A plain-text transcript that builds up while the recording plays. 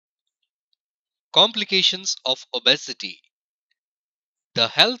Complications of obesity. The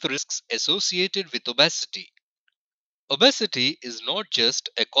health risks associated with obesity. Obesity is not just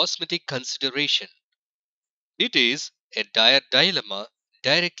a cosmetic consideration, it is a dire dilemma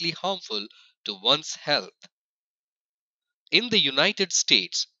directly harmful to one's health. In the United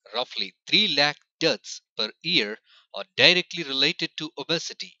States, roughly 3 lakh deaths per year are directly related to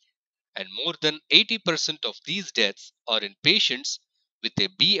obesity, and more than 80% of these deaths are in patients with a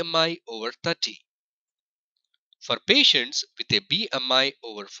BMI over 30. For patients with a BMI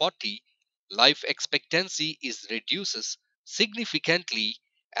over 40, life expectancy is reduces significantly,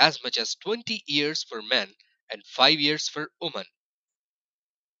 as much as 20 years for men and 5 years for women.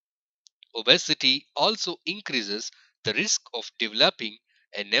 Obesity also increases the risk of developing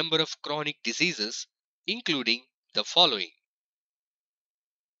a number of chronic diseases, including the following: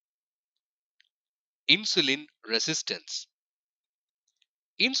 insulin resistance.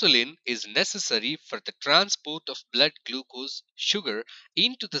 Insulin is necessary for the transport of blood glucose sugar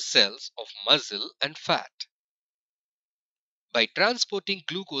into the cells of muscle and fat. By transporting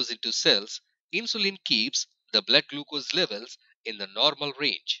glucose into cells, insulin keeps the blood glucose levels in the normal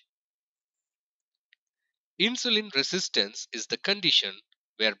range. Insulin resistance is the condition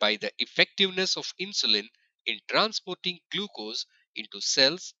whereby the effectiveness of insulin in transporting glucose into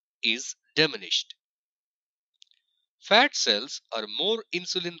cells is diminished. Fat cells are more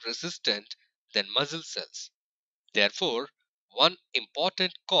insulin resistant than muscle cells. Therefore, one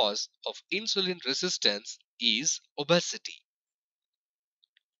important cause of insulin resistance is obesity.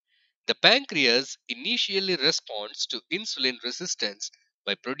 The pancreas initially responds to insulin resistance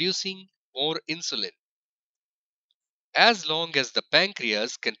by producing more insulin. As long as the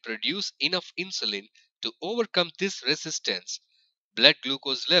pancreas can produce enough insulin to overcome this resistance, blood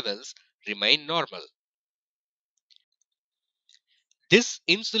glucose levels remain normal. This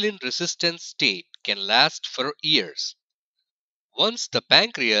insulin resistance state can last for years. Once the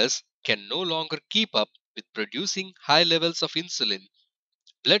pancreas can no longer keep up with producing high levels of insulin,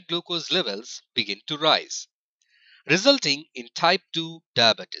 blood glucose levels begin to rise, resulting in type 2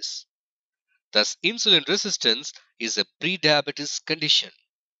 diabetes. Thus, insulin resistance is a prediabetes condition.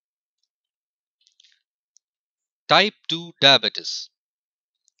 Type 2 diabetes.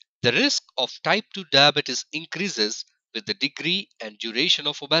 The risk of type 2 diabetes increases with the degree and duration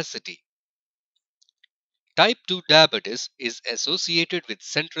of obesity. Type 2 diabetes is associated with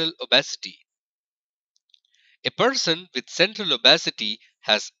central obesity. A person with central obesity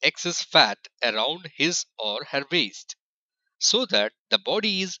has excess fat around his or her waist, so that the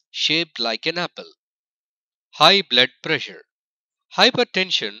body is shaped like an apple. High blood pressure.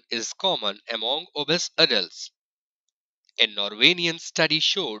 Hypertension is common among obese adults. A Norwegian study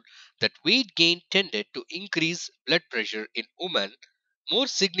showed that weight gain tended to increase blood pressure in women more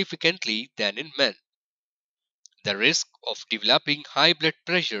significantly than in men. The risk of developing high blood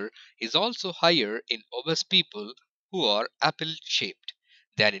pressure is also higher in obese people who are apple shaped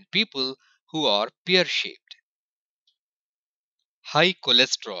than in people who are pear shaped. High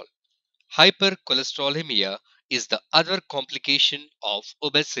cholesterol. Hypercholesterolemia is the other complication of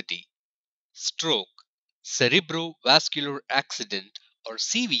obesity. Stroke, cerebrovascular accident, or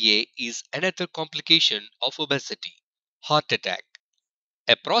CVA is another complication of obesity. Heart attack.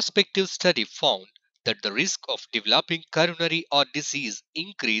 A prospective study found that the risk of developing coronary heart disease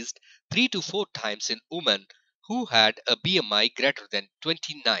increased 3 to 4 times in women who had a BMI greater than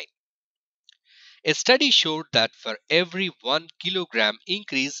 29. A study showed that for every 1 kilogram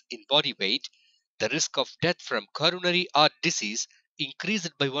increase in body weight, the risk of death from coronary heart disease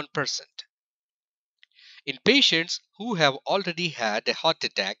increased by 1%. In patients who have already had a heart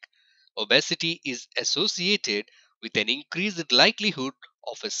attack, obesity is associated with an increased likelihood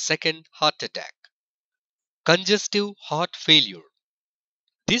of a second heart attack. Congestive heart failure.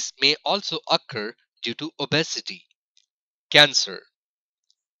 This may also occur due to obesity. Cancer.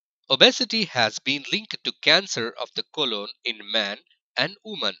 Obesity has been linked to cancer of the colon in man and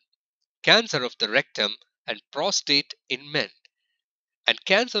woman, cancer of the rectum and prostate in men, and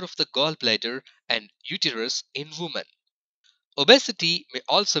cancer of the gallbladder and uterus in women. Obesity may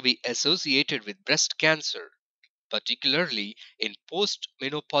also be associated with breast cancer, particularly in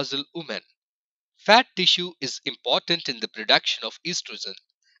postmenopausal women. Fat tissue is important in the production of estrogen,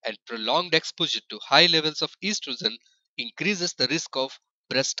 and prolonged exposure to high levels of estrogen increases the risk of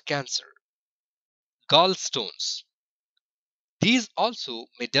breast cancer. Gall stones. These also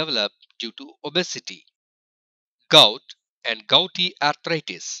may develop due to obesity. Gout and gouty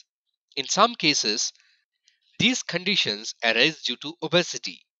arthritis. In some cases, these conditions arise due to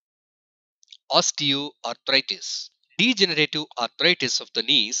obesity. Osteo arthritis. Degenerative arthritis of the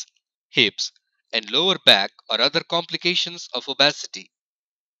knees, hips, and lower back or other complications of obesity.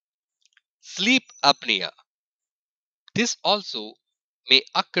 Sleep apnea. This also may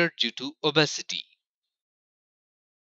occur due to obesity.